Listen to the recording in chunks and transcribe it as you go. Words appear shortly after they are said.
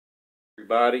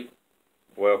Everybody,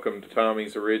 welcome to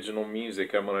Tommy's Original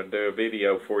Music. I'm going to do a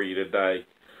video for you today.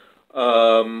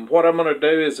 What I'm going to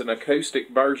do is an acoustic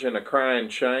version of CRYIN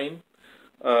SHAME.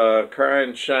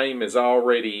 CRYIN SHAME is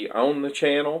already on the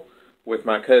channel with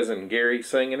my cousin Gary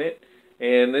singing it,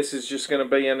 and this is just going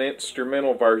to be an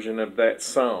instrumental version of that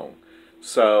song.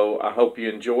 So I hope you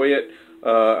enjoy it.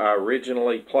 I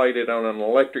originally played it on an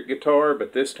electric guitar,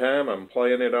 but this time I'm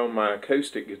playing it on my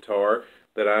acoustic guitar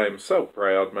that I am so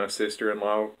proud my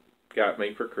sister-in-law got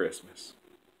me for Christmas.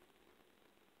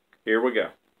 Here we go.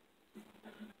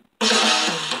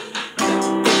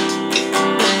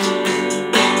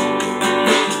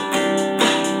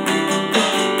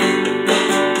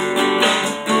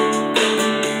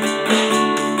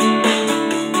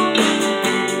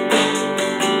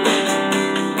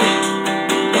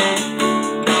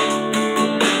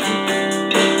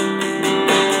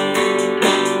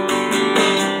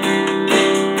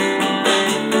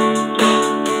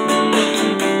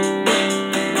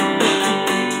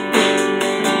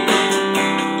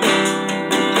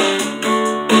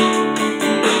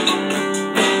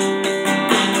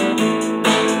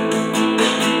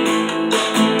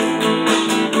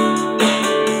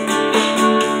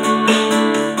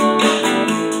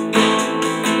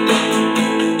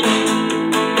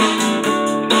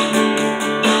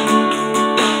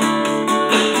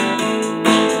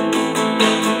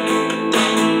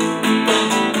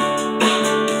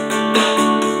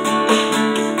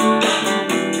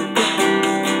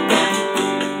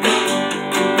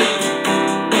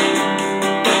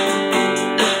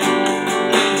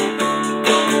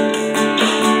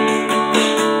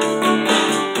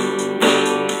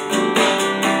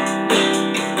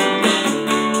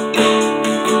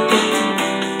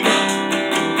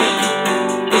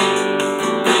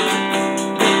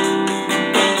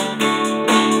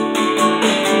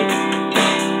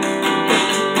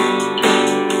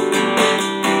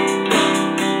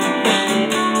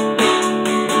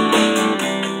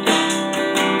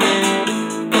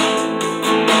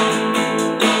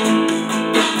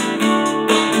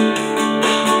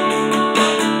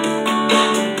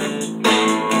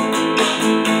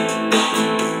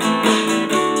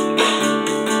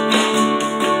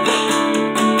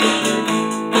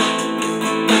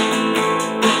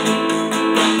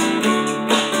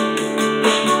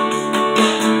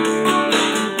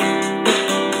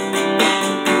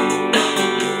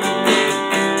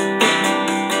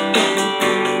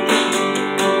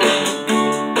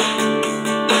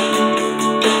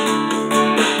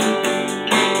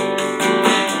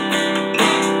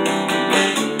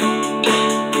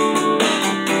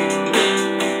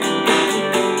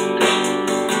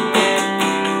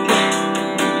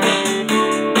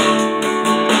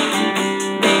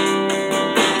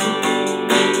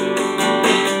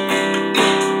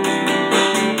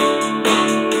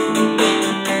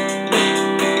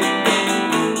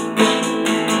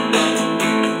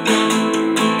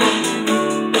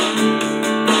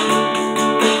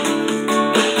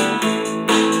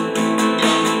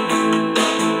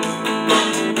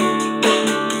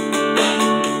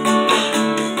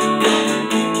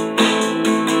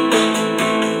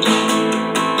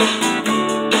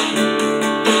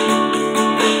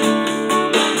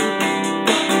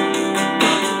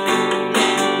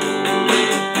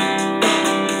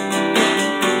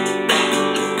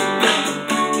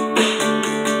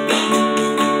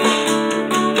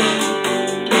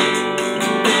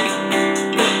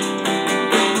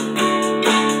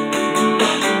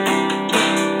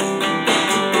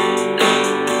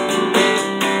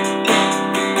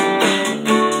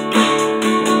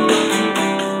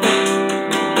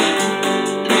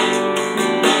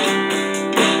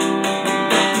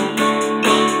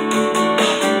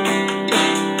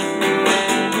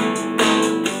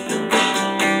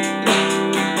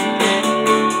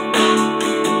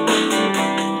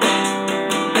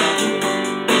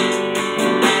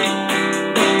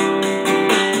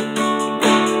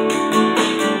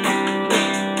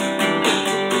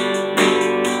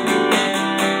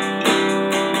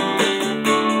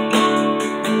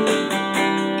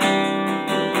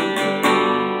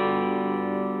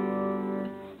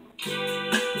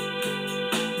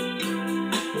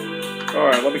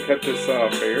 Alright, let me cut this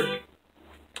off here.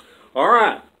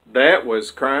 Alright, that was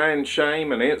CRYIN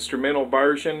SHAME, an instrumental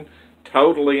version,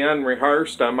 totally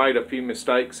unrehearsed. I made a few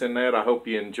mistakes in that. I hope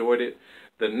you enjoyed it.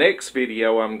 The next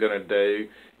video I'm going to do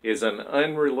is an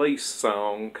unreleased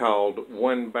song called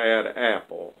One Bad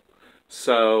Apple.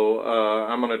 So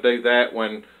I'm going to do that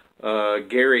when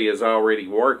Gary is already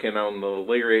working on the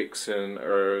lyrics and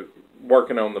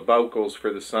working on the vocals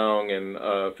for the song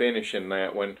and finishing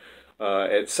that one.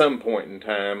 at some point in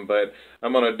time, but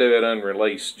I'm going to do it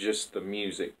unreleased, just the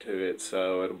music to it,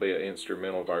 so it'll be an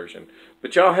instrumental version.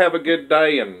 But y'all have a good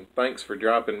day, and thanks for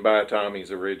dropping by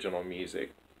Tommy's Original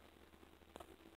Music.